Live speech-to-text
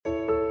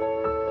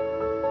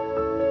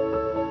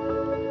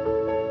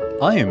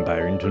I am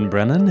Barrington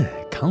Brennen,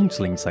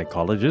 counseling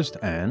psychologist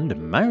and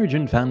marriage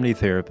and family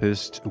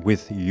therapist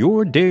with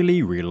your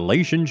daily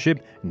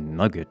relationship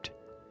nugget.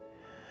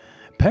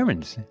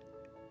 Parents,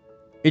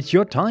 it's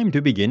your time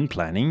to begin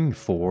planning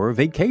for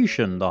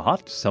vacation, the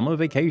hot summer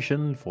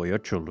vacation for your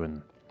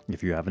children,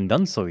 if you haven't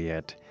done so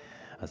yet.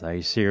 As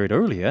I shared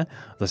earlier,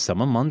 the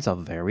summer months are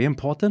very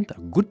important, a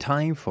good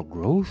time for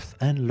growth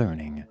and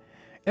learning.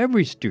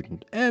 Every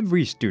student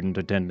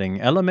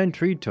attending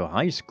elementary to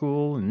high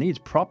school needs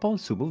proper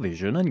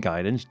supervision and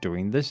guidance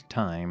during this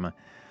time.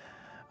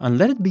 And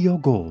let it be your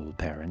goal,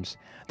 parents,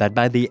 that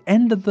by the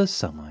end of the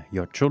summer,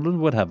 your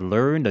children would have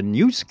learned a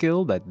new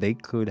skill that they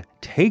could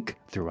take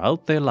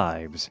throughout their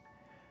lives.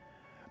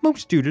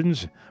 Most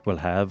students will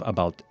have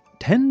about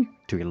 10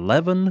 to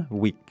 11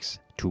 weeks,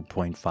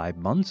 2.5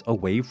 months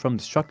away from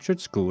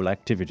structured school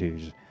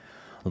activities.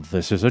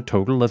 This is a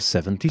total of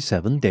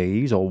 77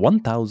 days or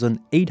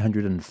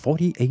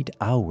 1,848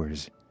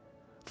 hours.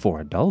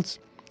 For adults,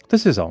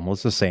 this is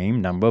almost the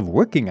same number of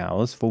working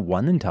hours for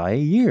one entire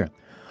year,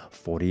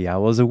 40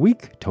 hours a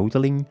week,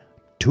 totaling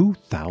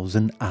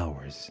 2,000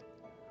 hours.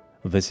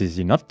 This is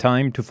enough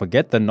time to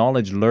forget the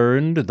knowledge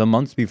learned the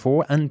months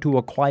before and to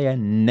acquire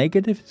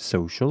negative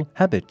social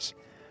habits.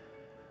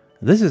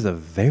 This is a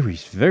very,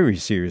 very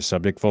serious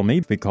subject for me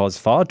because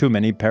far too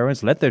many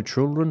parents let their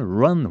children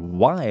run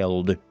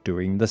wild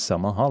during the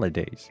summer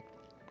holidays.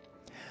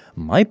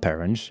 My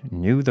parents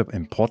knew the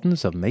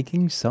importance of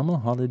making summer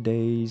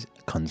holidays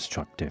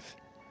constructive.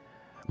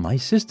 My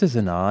sisters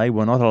and I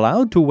were not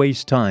allowed to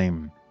waste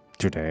time.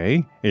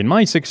 Today, in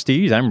my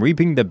 60s, I'm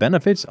reaping the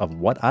benefits of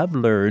what I've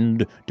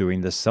learned during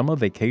the summer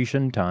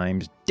vacation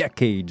times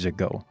decades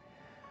ago.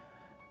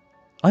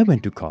 I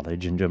went to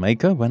college in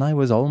Jamaica when I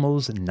was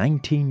almost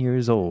 19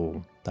 years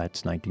old.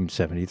 That's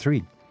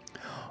 1973.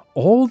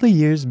 All the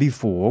years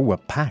before were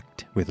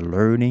packed with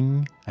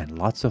learning and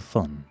lots of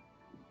fun.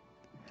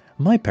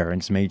 My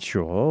parents made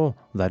sure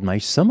that my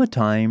summer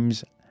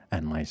times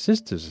and my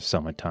sister's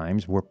summer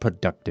times were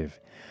productive.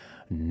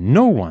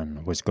 No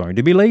one was going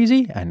to be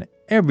lazy, and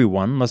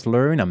everyone must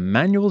learn a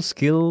manual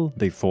skill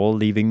before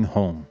leaving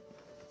home.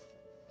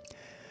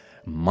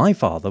 My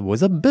father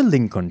was a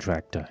building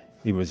contractor.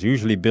 He was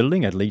usually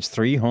building at least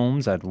 3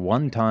 homes at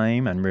one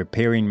time and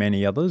repairing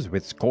many others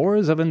with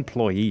scores of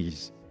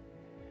employees.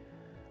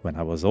 When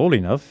I was old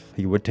enough,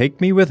 he would take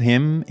me with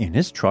him in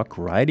his truck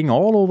riding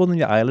all over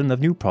the island of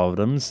New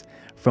Providence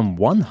from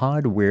one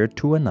hardware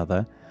to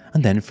another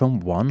and then from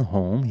one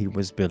home he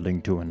was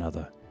building to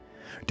another.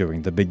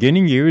 During the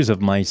beginning years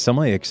of my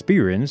summer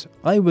experience,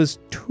 I was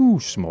too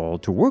small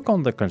to work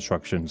on the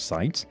construction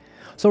sites,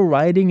 so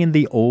riding in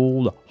the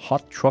old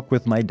hot truck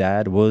with my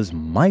dad was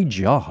my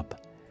job.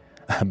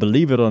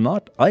 Believe it or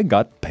not, I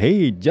got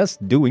paid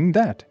just doing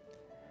that.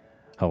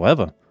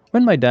 However,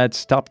 when my dad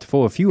stopped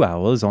for a few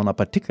hours on a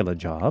particular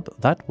job,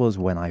 that was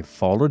when I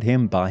followed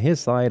him by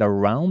his side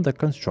around the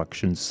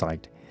construction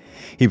site.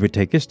 He would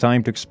take his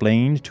time to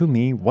explain to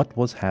me what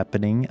was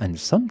happening and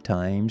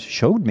sometimes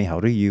showed me how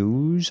to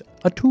use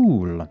a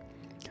tool.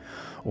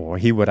 Or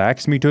he would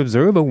ask me to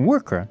observe a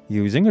worker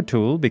using a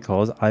tool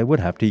because I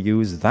would have to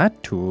use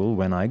that tool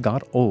when I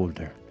got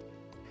older.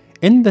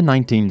 In the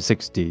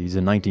 1960s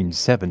and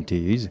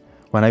 1970s,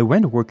 when I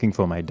went working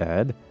for my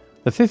dad,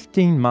 the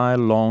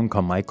 15-mile-long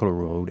Carmichael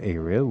Road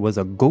area was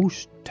a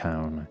ghost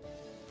town.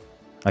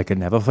 I could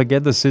never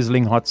forget the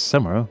sizzling hot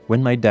summer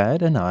when my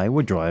dad and I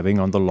were driving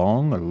on the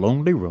long,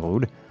 lonely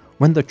road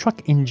when the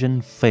truck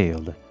engine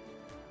failed.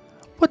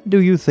 What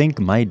do you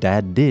think my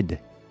dad did?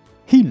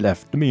 He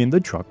left me in the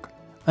truck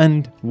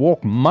and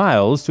walked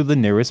miles to the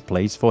nearest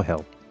place for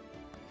help.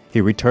 He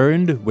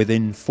returned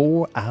within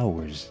 4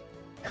 hours.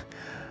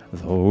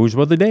 Those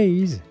were the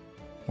days.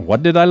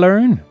 What did I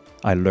learn?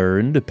 I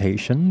learned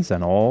patience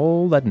and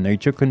all that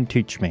nature can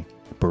teach me.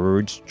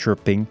 Birds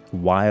chirping,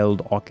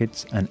 wild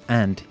orchids and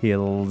ant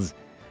hills,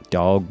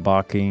 dog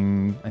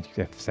barking,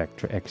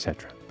 etc.,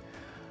 etc.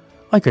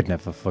 I could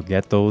never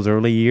forget those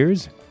early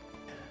years.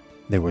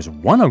 There was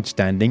one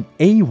outstanding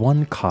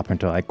A1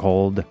 carpenter I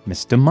called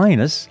Mr.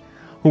 Minus,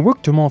 who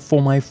worked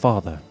for my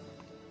father.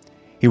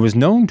 He was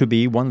known to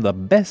be one of the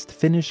best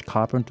finished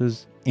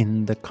carpenters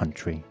in the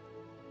country.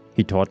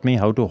 He taught me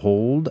how to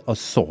hold a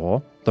saw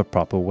the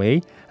proper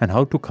way and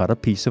how to cut a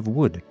piece of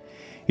wood.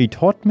 He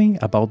taught me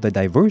about the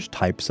diverse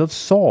types of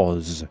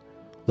saws,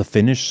 the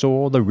finish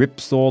saw, the rip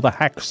saw, the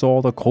hack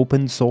saw, the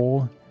Copen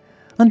saw.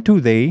 And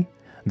today,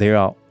 there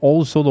are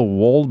also the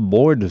wall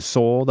board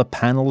saw, the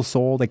panel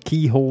saw, the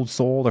keyhole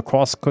saw, the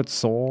crosscut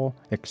saw,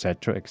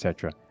 etc.,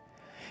 etc.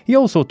 He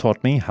also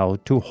taught me how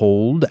to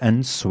hold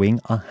and swing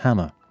a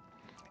hammer.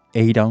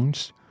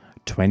 8-ounce,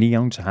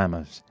 20-ounce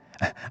hammers.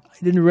 I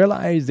didn't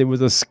realize there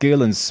was a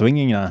skill in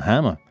swinging a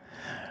hammer.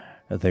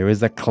 There is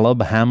the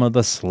club hammer,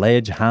 the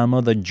sledgehammer,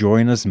 the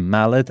joiner's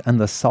mallet, and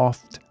the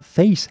soft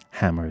face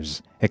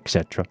hammers,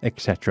 etc.,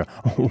 etc.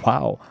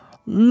 Wow,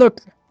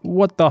 look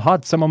what the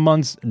hot summer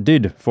months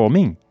did for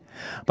me.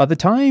 By the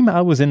time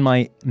I was in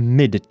my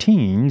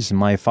mid-teens,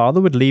 my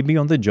father would leave me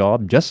on the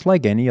job just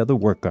like any other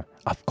worker.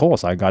 Of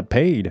course, I got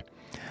paid.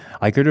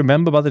 I could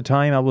remember by the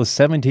time I was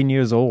 17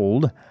 years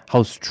old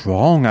how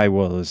strong I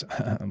was,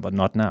 but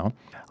not now.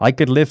 I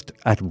could lift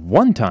at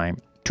one time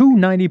 2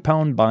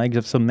 90-pound bags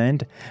of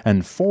cement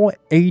and 4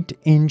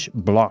 8-inch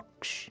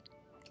blocks,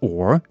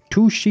 or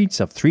 2 sheets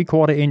of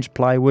 3/4-inch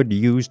plywood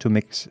used to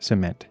mix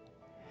cement.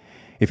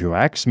 If you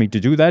ask me to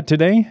do that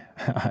today,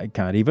 I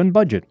can't even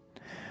budget.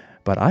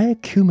 But I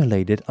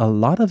accumulated a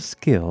lot of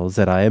skills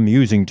that I am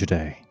using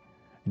today.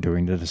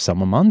 During the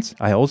summer months,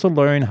 I also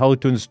learned how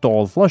to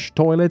install flush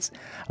toilets,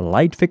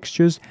 light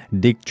fixtures,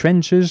 dig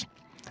trenches,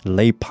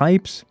 lay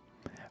pipes,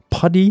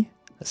 putty,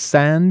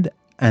 sand,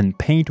 and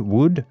paint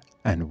wood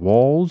and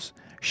walls,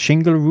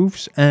 shingle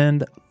roofs,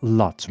 and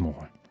lots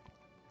more.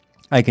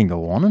 I can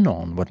go on and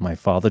on what my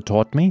father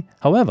taught me.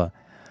 However,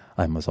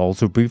 I must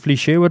also briefly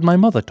share what my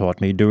mother taught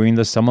me during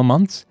the summer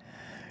months.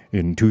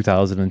 In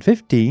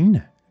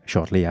 2015,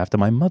 shortly after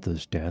my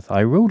mother's death,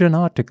 I wrote an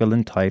article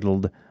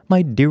entitled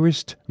 "My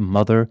Dearest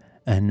Mother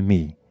and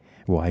Me,"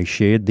 where I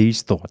shared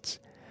these thoughts.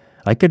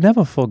 I could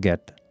never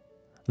forget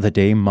the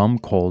day Mom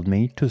called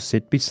me to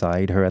sit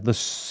beside her at the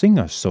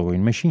Singer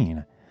sewing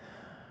machine.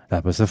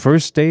 That was the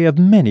first day of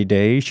many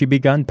days she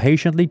began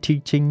patiently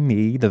teaching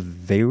me the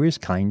various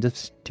kinds of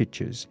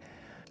stitches,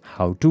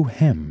 how to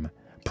hem,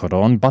 put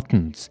on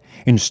buttons,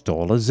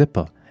 install a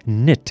zipper,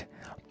 knit,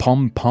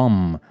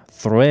 pom-pom,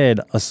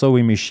 thread a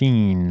sewing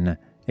machine,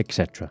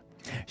 etc.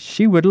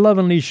 She would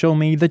lovingly show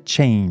me the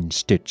chain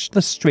stitch,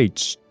 the straight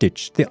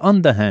stitch, the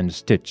underhand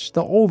stitch,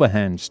 the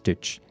overhand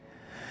stitch.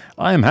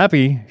 I am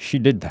happy she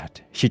did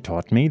that. She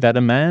taught me that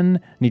a man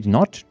need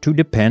not to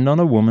depend on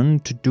a woman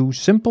to do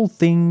simple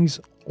things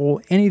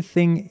or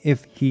anything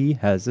if he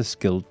has the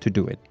skill to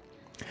do it.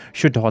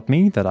 She taught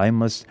me that I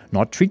must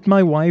not treat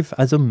my wife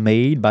as a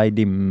maid by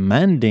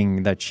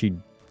demanding that she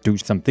do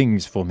some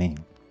things for me.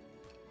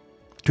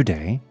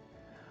 Today,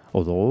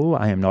 although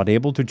I am not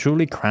able to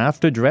truly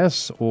craft a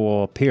dress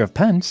or a pair of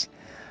pants,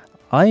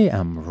 I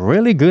am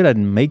really good at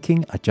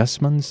making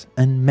adjustments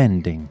and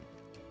mending.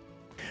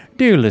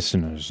 Dear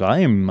listeners, I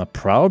am a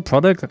proud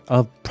product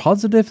of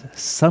positive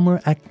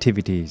summer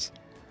activities.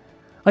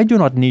 I do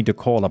not need to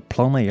call a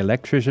plumber,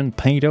 electrician,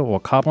 painter, or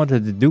carpenter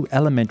to do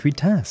elementary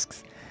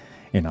tasks.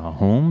 In our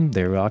home,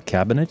 there are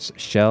cabinets,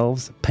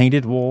 shelves,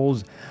 painted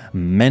walls,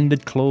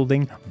 mended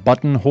clothing,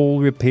 buttonhole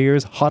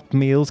repairs, hot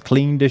meals,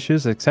 clean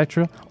dishes,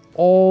 etc.,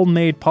 all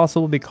made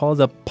possible because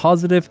of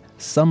positive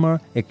summer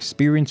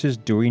experiences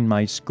during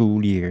my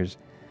school years.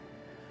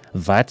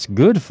 That's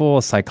good for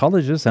a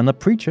psychologist and a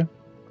preacher.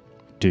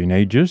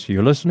 Teenagers,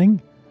 you're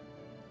listening?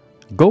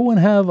 Go and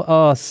have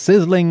a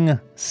sizzling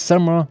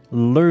summer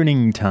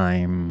learning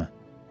time.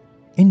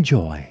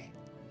 Enjoy.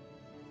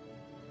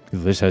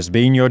 This has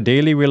been your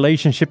daily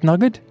relationship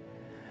nugget.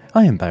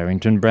 I am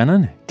Barrington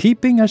Brennen,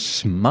 keeping a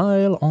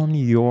smile on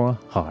your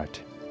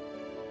heart.